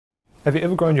Have you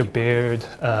ever grown your beard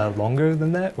longer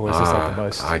than that, or is this like the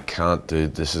most? I can't,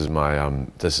 dude. This is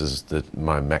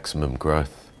my maximum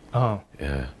growth. Oh.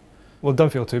 Yeah. Well, don't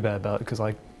feel too bad about it, because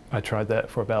I tried that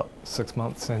for about 6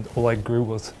 months, and all I grew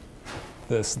was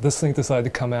this. This thing decided to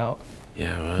come out.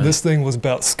 Yeah, right. This thing was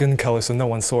about skin color, so no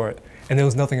one saw it, and there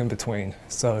was nothing in between.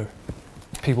 So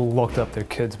people locked up their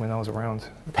kids when I was around.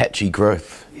 Patchy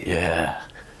growth. Yeah.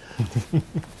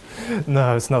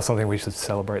 No, it's not something we should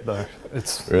celebrate, though.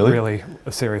 It's Really? really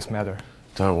a serious matter.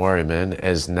 Don't worry, man.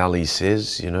 As Nelly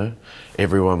says, you know,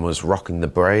 everyone was rocking the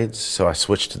braids, so I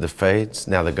switched to the fades.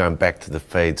 Now they're going back to the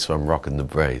fades, so I'm rocking the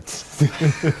braids.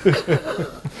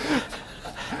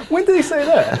 When did he say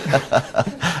that?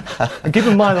 Keep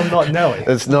in mind, I'm not Nelly.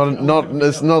 It's not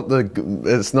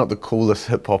the coolest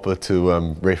hip hopper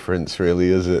to reference, really,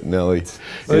 is it, Nelly?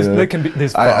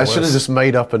 I should have just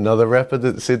made up another rapper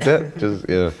that said that. Just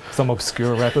some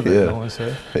obscure rapper that no one's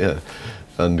heard. Yeah,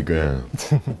 underground.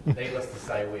 Needless to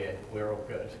say, we're all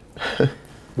good.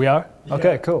 We are? Yeah.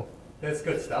 Okay, cool. That's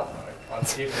good stuff, though. I'm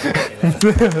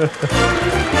definitely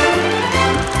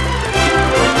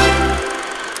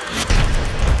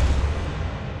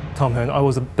Tom Hern, I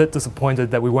was a bit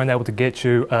disappointed that we weren't able to get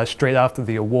you straight after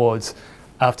the awards,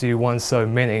 after you won so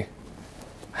many.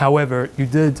 However, you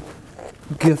did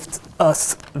gift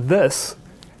us this,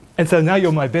 and so now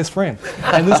you're my best friend.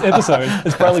 And this episode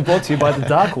is proudly brought to you by The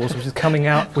Dark Horse, which is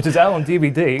out on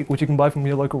DVD, which you can buy from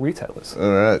your local retailers. All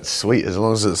right, sweet. As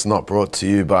long as it's not brought to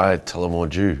you by Tullamore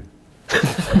Jew.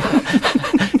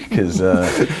 Because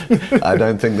I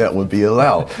don't think that would be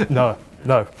allowed. No,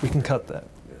 we can cut that.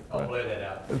 I'll blur that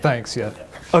out. Thanks, yeah.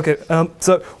 Okay,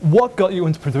 so what got you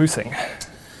into producing,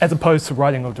 as opposed to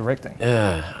writing or directing?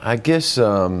 Yeah, I guess, you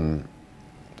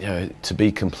know, to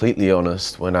be completely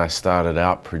honest, when I started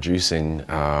out producing,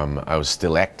 I was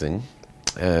still acting,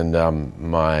 and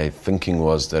my thinking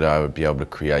was that I would be able to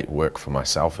create work for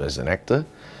myself as an actor.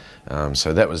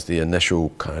 So that was the initial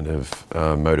kind of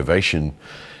motivation,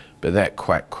 but that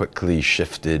quite quickly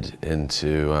shifted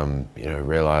into, you know,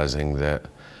 realizing that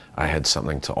I had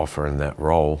something to offer in that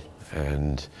role,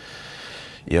 and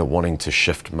yeah, wanting to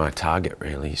shift my target,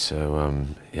 really. So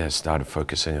yeah, started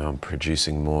focusing on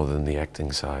producing more than the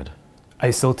acting side. Are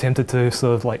you still tempted to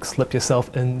sort of like slip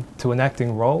yourself into an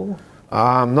acting role?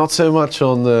 Not so much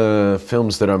on the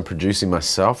films that I'm producing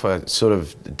myself. I sort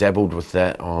of dabbled with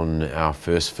that on our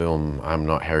first film, I'm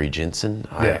Not Harry Jensen.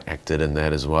 I acted in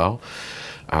that as well.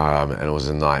 And it was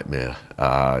a nightmare,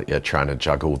 yeah, trying to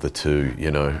juggle the two,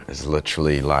 you know. It's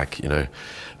literally like, you know,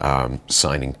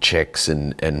 signing checks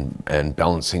and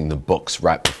balancing the books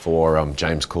right before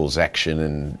James calls action,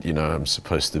 and, you know, I'm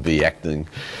supposed to be acting.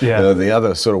 Yeah. The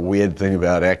other sort of weird thing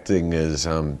about acting is,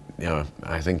 you know,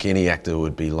 I think any actor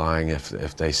would be lying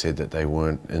if they said that they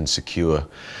weren't insecure.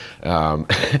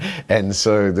 And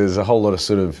so there's a whole lot of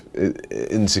sort of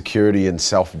insecurity and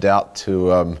self-doubt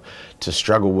to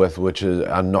struggle with, which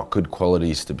are not good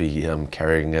qualities to be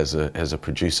carrying as a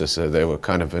producer. So they were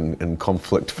kind of in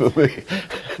conflict for me.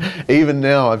 Even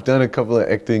now, I've done a couple of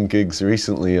acting gigs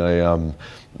recently.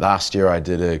 Last year I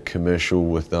did a commercial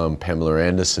with Pamela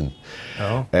Anderson.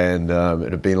 Oh. And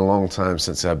it had been a long time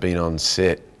since I've been on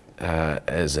set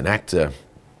as an actor.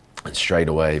 And straight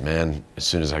away, man, as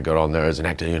soon as I got on there as an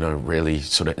actor, you know, really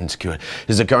sort of insecure.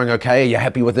 Is it going okay? Are you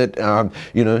happy with it?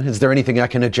 You know, is there anything I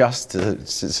can adjust?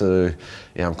 So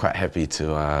yeah, I'm quite happy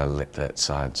to let that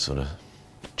side sort of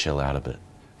chill out a bit.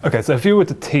 Okay, so if you were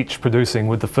to teach producing,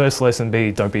 would the first lesson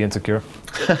be don't be insecure?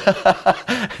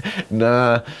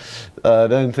 Nah, I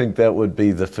don't think that would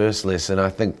be the first lesson. I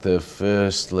think the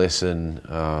first lesson,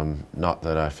 not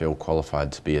that I feel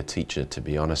qualified to be a teacher, to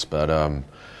be honest, but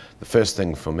the first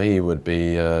thing for me would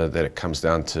be that it comes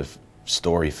down to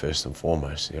story first and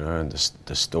foremost, you know, and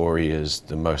the story is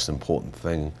the most important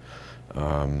thing.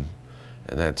 And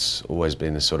that's always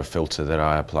been the sort of filter that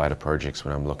I apply to projects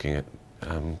when I'm looking at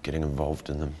getting involved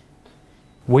in them.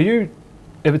 Were you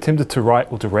ever tempted to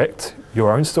write or direct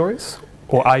your own stories?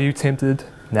 Or are you tempted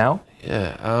now?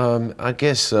 Yeah, I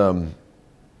guess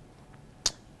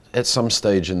at some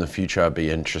stage in the future I'd be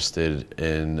interested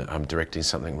in directing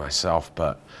something myself,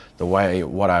 but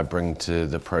what I bring to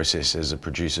the process as a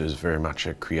producer is very much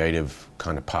a creative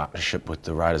kind of partnership with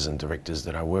the writers and directors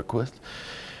that I work with.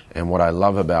 And what I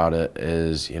love about it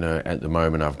is, you know, at the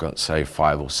moment I've got, say,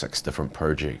 5 or 6 different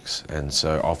projects, and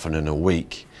so often in a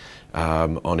week,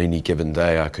 on any given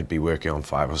day, I could be working on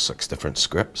 5 or 6 different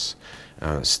scripts.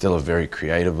 It's still a very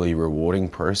creatively rewarding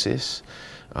process.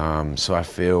 So I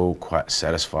feel quite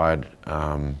satisfied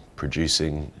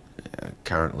producing.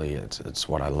 Currently, it's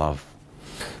what I love.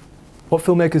 What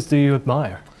filmmakers do you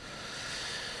admire?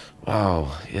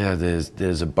 Wow, yeah,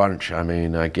 there's a bunch. I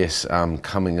mean, I guess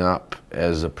coming up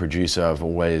as a producer, I've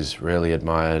always really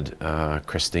admired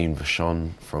Christine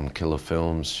Vachon from Killer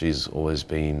Films. She's always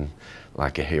been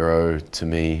like a hero to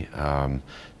me.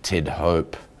 Ted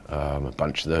Hope, a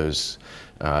bunch of those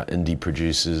indie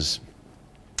producers.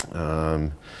 Yeah,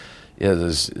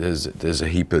 there's a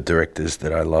heap of directors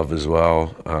that I love as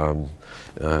well.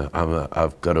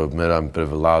 I've got to admit, I'm a bit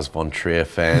of a Lars von Trier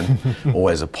fan.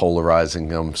 Always a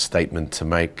polarizing statement to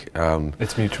make.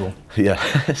 It's mutual. Yeah,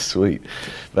 sweet.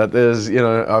 But there's,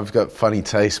 I've got funny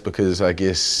taste because I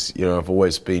guess, I've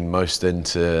always been most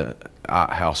into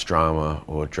art house drama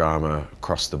or drama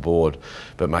across the board.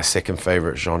 But my second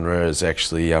favorite genre is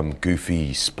actually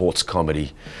goofy sports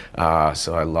comedy.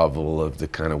 So I love all of the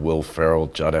kind of Will Ferrell,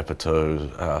 Judd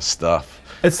Apatow stuff.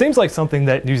 It seems like something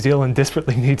that New Zealand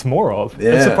desperately needs more of.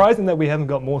 Yeah. It's surprising that we haven't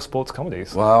got more sports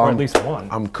comedies, or at least one.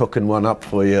 I'm cooking one up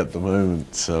for you at the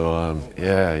moment. So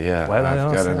yeah, Well,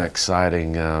 I've got an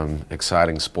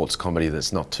exciting sports comedy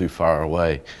that's not too far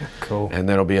away. Cool. And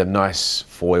that'll be a nice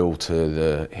foil to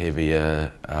the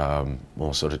heavier,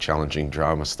 more sort of challenging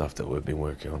drama stuff that we've been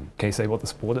working on. Can you say what the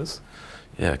sport is?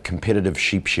 Yeah, competitive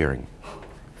sheep shearing.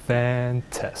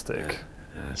 Fantastic.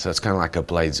 So it's kind of like a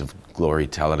Blades of Glory,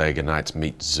 Talladega Nights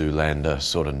meet Zoolander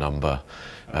sort of number,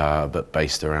 but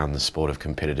based around the sport of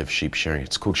competitive sheep shearing.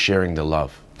 It's called Sharing the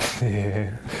Love.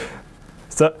 Yeah.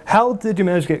 So how did you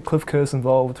manage to get Cliff Curtis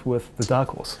involved with the Dark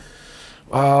Horse?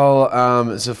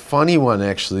 Well, it's a funny one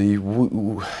actually.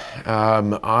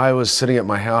 I was sitting at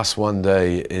my house one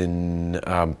day in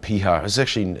Piha. It was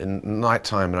actually in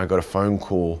nighttime, and I got a phone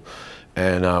call.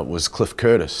 And it was Cliff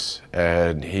Curtis,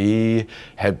 and he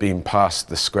had been passed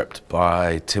the script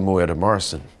by Tim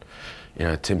Morrison.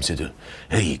 Tim said,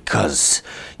 "Hey, cuz,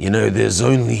 there's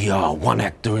only one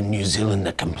actor in New Zealand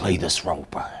that can play this role,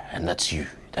 bro, and that's you.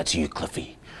 That's you,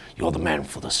 Cliffy. You're the man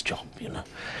for this job,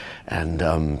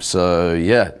 And so,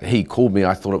 yeah, he called me.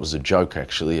 I thought it was a joke,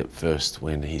 actually, at first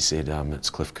when he said, it's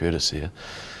Cliff Curtis here,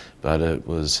 but it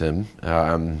was him.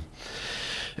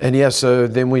 And yeah, so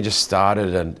then we just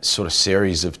started a sort of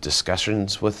series of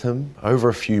discussions with him over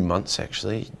a few months,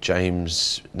 actually.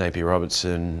 James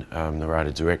Napier-Robertson, the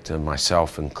writer-director,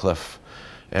 myself and Cliff.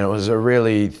 And it was a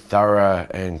really thorough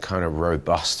and kind of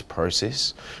robust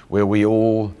process where we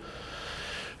all,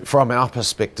 from our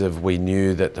perspective, we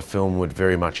knew that the film would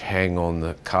very much hang on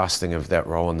the casting of that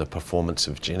role and the performance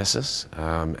of Genesis.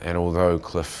 And although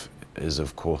Cliff is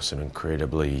of course an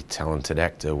incredibly talented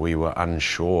actor, we were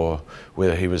unsure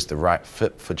whether he was the right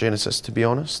fit for Genesis, to be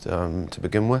honest, to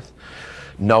begin with.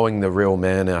 Knowing the real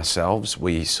man ourselves,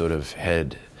 we sort of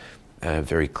had a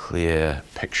very clear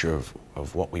picture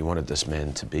of what we wanted this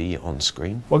man to be on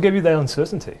screen. What gave you that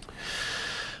uncertainty?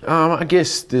 I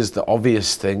guess there's the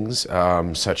obvious things,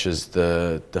 such as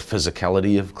the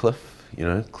physicality of Cliff.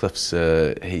 Cliff's,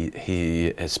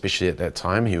 he especially at that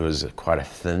time, he was quite a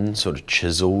thin, sort of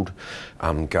chiseled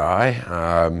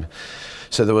guy.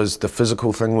 So there was the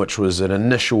physical thing, which was an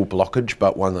initial blockage,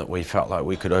 but one that we felt like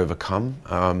we could overcome.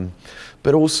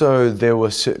 But also there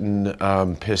were certain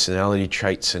personality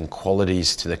traits and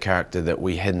qualities to the character that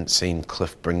we hadn't seen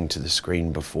Cliff bring to the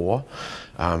screen before.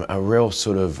 A real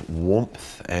sort of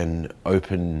warmth and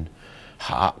open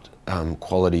heart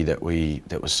quality that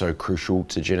was so crucial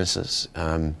to Genesis.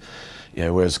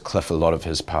 Whereas Cliff, a lot of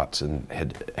his parts and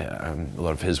a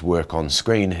lot of his work on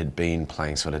screen had been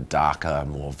playing sort of darker,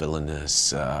 more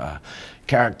villainous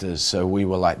characters. So we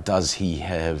were like, does he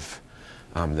have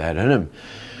that in him?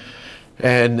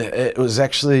 And it was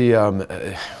actually,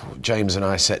 James and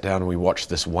I sat down and we watched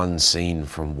this one scene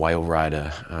from Whale Rider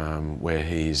where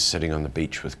he's sitting on the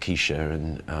beach with Keisha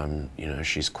and,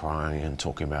 she's crying and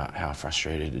talking about how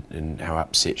frustrated and how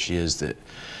upset she is that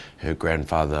her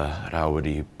grandfather,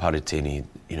 Rawiri Paritini,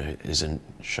 isn't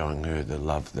showing her the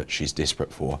love that she's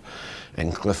desperate for.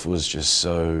 And Cliff was just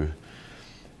so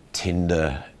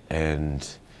tender and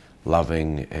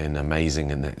loving and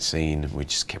amazing in that scene. We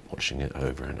just kept watching it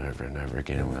over and over and over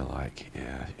again. And we're like,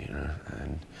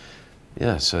 and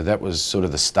yeah, so that was sort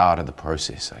of the start of the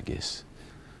process, I guess.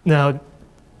 Now,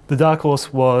 The Dark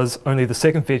Horse was only the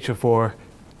second feature for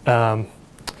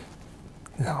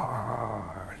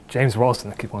James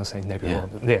Ralston. I keep on saying Napier.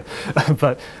 Yeah.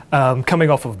 But coming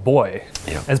off of Boy,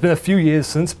 it's been a few years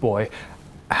since Boy.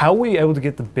 How were you able to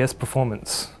get the best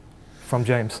performance from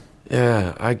James?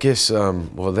 Yeah, I guess,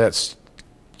 well, that's,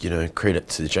 credit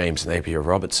to James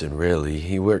Napier-Robertson, really.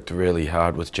 He worked really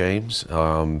hard with James.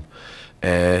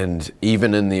 And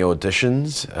even in the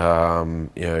auditions,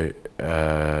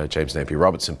 James Napier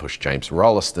Robertson pushed James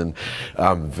Rolliston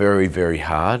very, very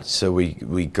hard. So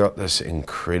we got this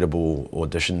incredible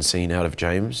audition scene out of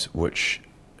James, which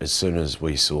as soon as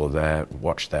we saw that,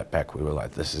 watched that back, we were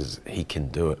like, he can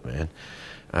do it,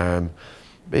 man.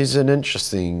 He's an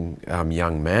interesting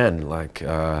young man. Like,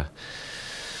 yeah,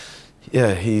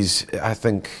 I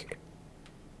think,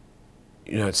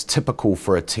 you know, it's typical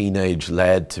for a teenage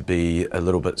lad to be a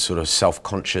little bit sort of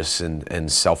self-conscious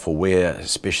and self-aware,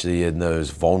 especially in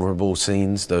those vulnerable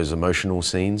scenes, those emotional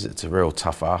scenes. It's a real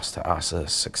tough ask to ask a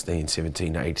 16,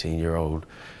 17, 18-year-old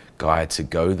guy to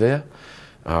go there.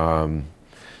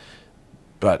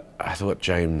 But I thought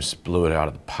James blew it out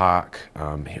of the park.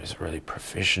 He was really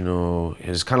professional. He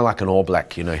was kind of like an All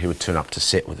Black, you know. He would turn up to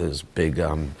set with his big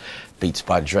Beats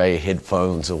by Dre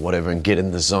headphones or whatever and get in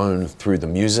the zone through the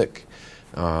music.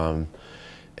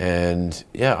 And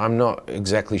yeah, I'm not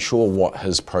exactly sure what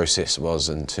his process was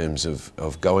in terms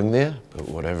of going there, but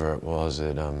whatever it was,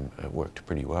 it worked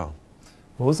pretty well.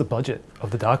 What was the budget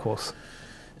of the Dark Horse?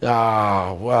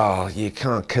 Ah, well, you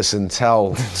can't kiss and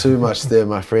tell too much there,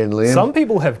 my friend Liam. Some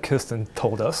people have kissed and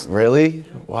told us. Really?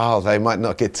 Wow, they might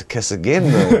not get to kiss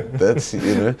again though. That's,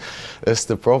 you know, that's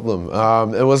the problem.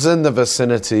 It was in the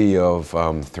vicinity of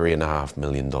 $3.5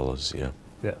 million, yeah.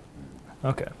 Yeah,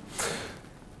 okay.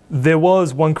 There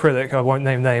was one critic, I won't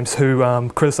name names, who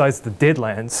criticised the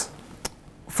Deadlands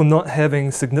for not having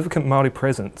significant Māori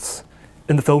presence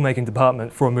in the filmmaking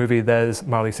department for a movie that is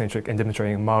Māori-centric and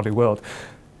demonstrating a Māori world.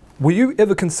 Were you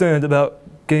ever concerned about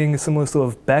getting a similar sort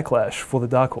of backlash for the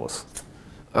Dark Horse?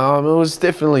 It was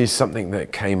definitely something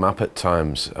that came up at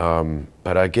times,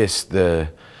 but I guess the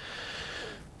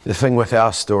thing with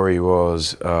our story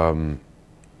was,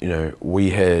 you know, we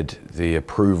had the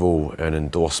approval and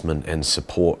endorsement and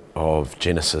support of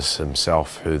Genesis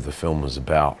himself, who the film was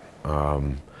about.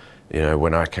 You know,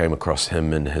 when I came across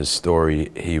him and his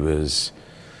story, he was,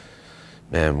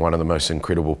 man, one of the most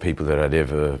incredible people that I'd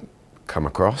ever come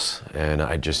across, and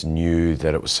I just knew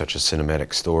that it was such a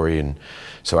cinematic story, and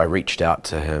so I reached out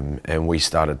to him and we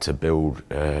started to build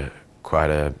quite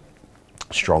a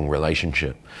strong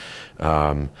relationship.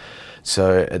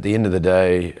 So at the end of the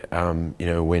day, you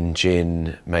know, when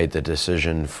Jen made the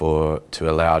decision to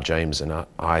allow James and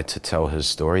I to tell his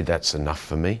story, that's enough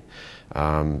for me.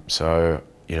 So,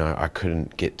 you know, I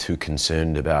couldn't get too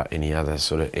concerned about any other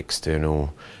sort of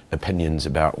external opinions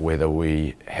about whether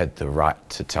we had the right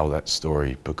to tell that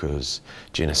story, because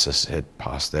Genesis had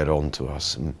passed that on to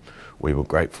us and we were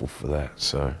grateful for that.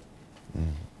 So.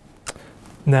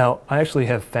 Now, I actually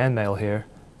have fan mail here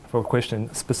for a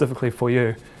question specifically for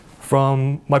you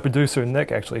from my producer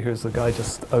Nick, actually, who's the guy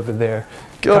just over there.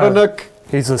 Got it, Nick.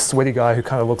 He's a sweaty guy who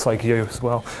kind of looks like you as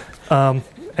well. And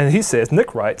he says,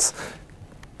 Nick writes,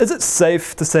 it is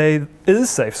safe to say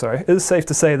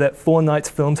that Four Nights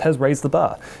Films has raised the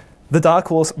bar. The Dark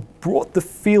Horse brought the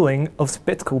feeling of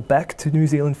spectacle back to New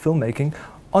Zealand filmmaking.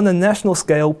 On a national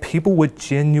scale, people were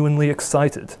genuinely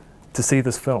excited to see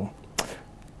this film.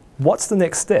 What's the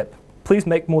next step? Please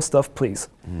make more stuff, please.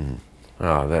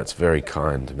 Oh, that's very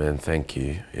kind, man. Thank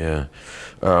you. Yeah.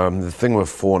 The thing with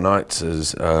Four Nights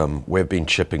is we've been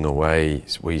chipping away.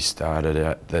 We started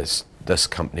at this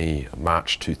company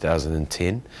March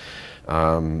 2010.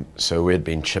 So we'd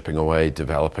been chipping away,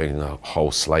 developing a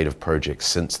whole slate of projects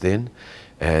since then.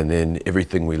 And then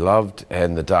Everything We Loved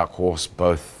and The Dark Horse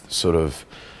both sort of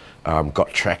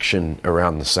got traction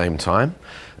around the same time.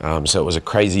 So it was a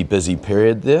crazy busy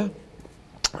period there.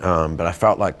 But I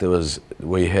felt like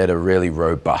we had a really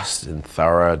robust and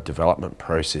thorough development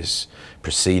process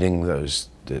preceding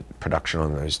the production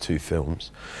on those two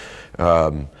films.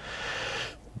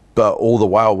 But all the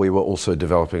while we were also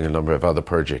developing a number of other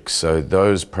projects. So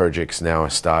those projects now are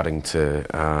starting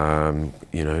to,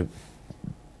 you know,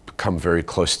 come very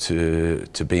close to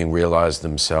being realized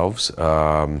themselves.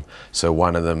 So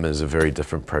one of them is a very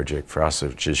different project for us,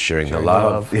 which is Sharing the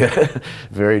Love. Yeah,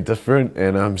 very different,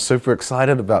 and I'm super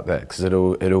excited about that because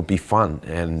it'll be fun.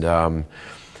 And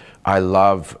I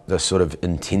love the sort of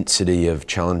intensity of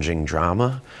challenging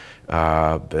drama,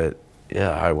 but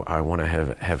yeah, I want to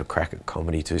have a crack at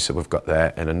comedy too. So we've got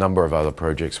that and a number of other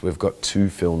projects. We've got 2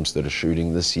 films that are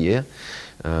shooting this year,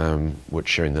 which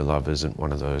Sharing the Love isn't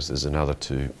one of those. There's another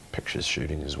 2 pictures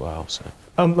shooting as well. So.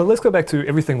 But let's go back to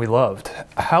Everything We Loved.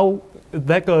 How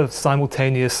that got a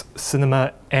simultaneous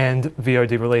cinema and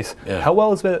VOD release. Yeah. How well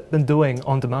has that been doing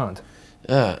on demand?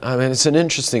 Yeah, I mean, it's an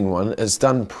interesting one. It's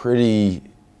done pretty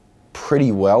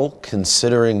well,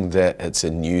 considering that it's a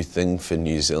new thing for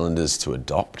New Zealanders to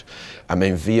adopt. I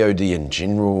mean, VOD in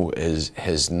general it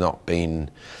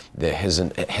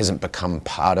hasn't become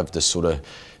part of the sort of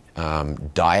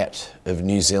diet of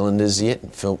New Zealanders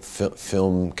yet,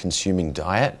 film consuming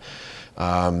diet.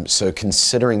 So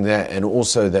considering that, and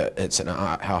also that it's an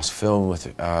art house film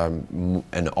with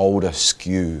an older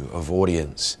skew of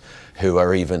audience who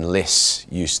are even less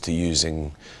used to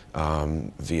using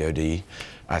VOD,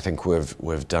 I think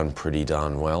we've done pretty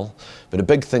darn well. But a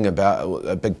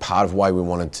big part of why we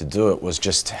wanted to do it was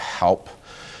just to help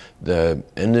the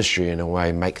industry in a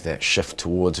way make that shift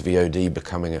towards VOD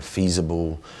becoming a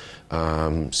feasible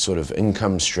sort of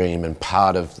income stream and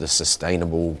part of the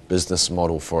sustainable business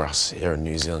model for us here in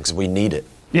New Zealand, because we need it.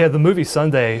 Yeah, the movie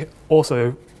Sunday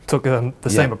also took the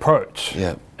same approach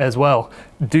as well.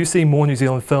 Do you see more New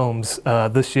Zealand films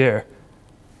this year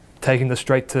taking the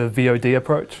straight to VOD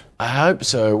approach? I hope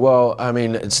so. Well, I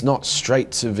mean, it's not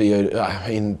straight to VOD. I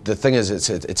mean, the thing is,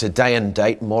 it's a day and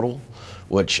date model,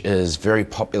 which is very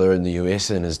popular in the US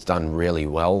and has done really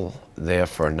well there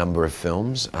for a number of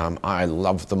films. I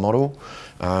love the model,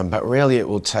 but really it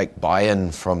will take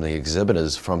buy-in from the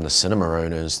exhibitors, from the cinema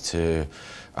owners to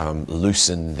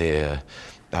loosen their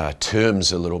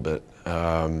terms a little bit.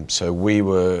 So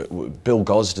Bill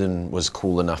Gosden was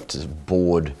cool enough to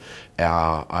board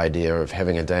our idea of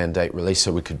having a day and date release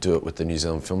so we could do it with the New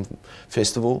Zealand Film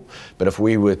Festival. But if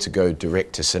we were to go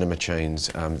direct to cinema chains,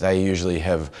 they usually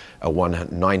have a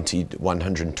 90 to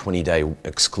 120 day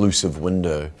exclusive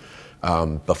window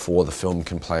before the film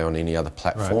can play on any other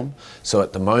platform. Right. So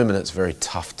at the moment it's very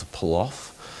tough to pull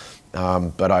off.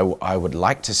 But I would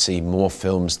like to see more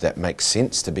films that make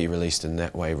sense to be released in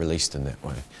that way.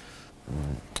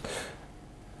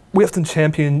 We often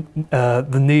champion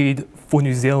the need for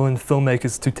New Zealand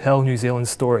filmmakers to tell New Zealand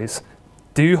stories.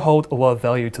 Do you hold a lot of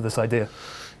value to this idea?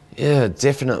 Yeah,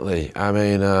 definitely. I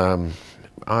mean,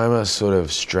 I'm a sort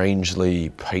of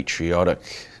strangely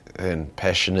patriotic and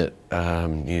passionate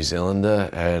New Zealander,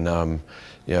 and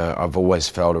yeah, I've always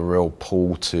felt a real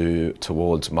pull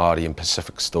towards Māori and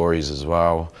Pacific stories as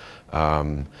well.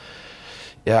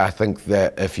 Yeah, I think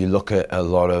that if you look at a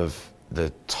lot of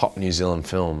the top New Zealand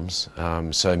films,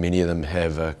 so many of them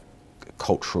have a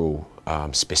cultural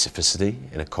specificity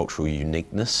and a cultural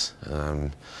uniqueness. A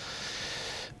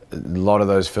lot of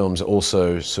those films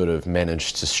also sort of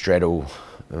manage to straddle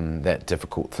that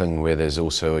difficult thing where there's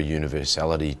also a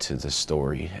universality to the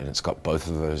story, and it's got both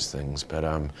of those things. But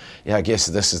yeah, I guess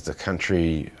this is the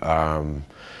country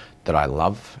that I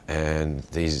love, and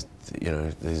these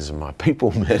are my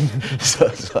people, man. So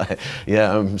it's like,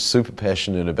 yeah, I'm super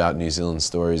passionate about New Zealand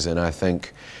stories, and I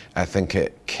think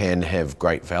it can have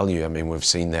great value. I mean, we've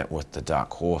seen that with The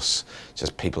Dark Horse,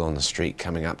 just people on the street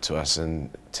coming up to us and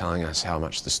telling us how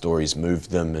much the stories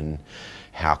moved them and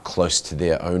how close to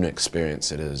their own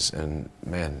experience it is. And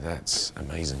man, that's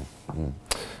amazing.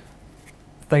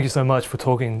 Thank you so much for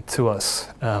talking to us,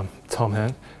 Tom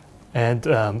Hern. And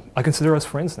I consider us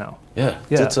friends now. Yeah,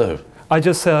 ditto. I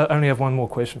just only have one more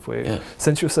question for you. Yeah.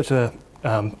 Since you're such a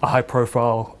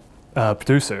high-profile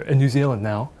producer in New Zealand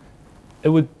now,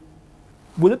 would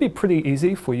it be pretty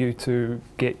easy for you to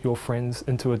get your friends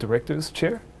into a director's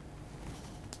chair?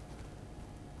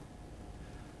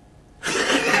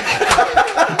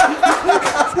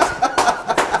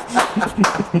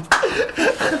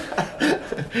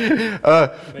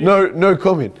 No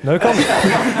comment. No comment.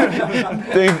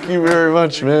 Thank you very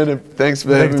much, man. Thanks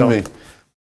for having me.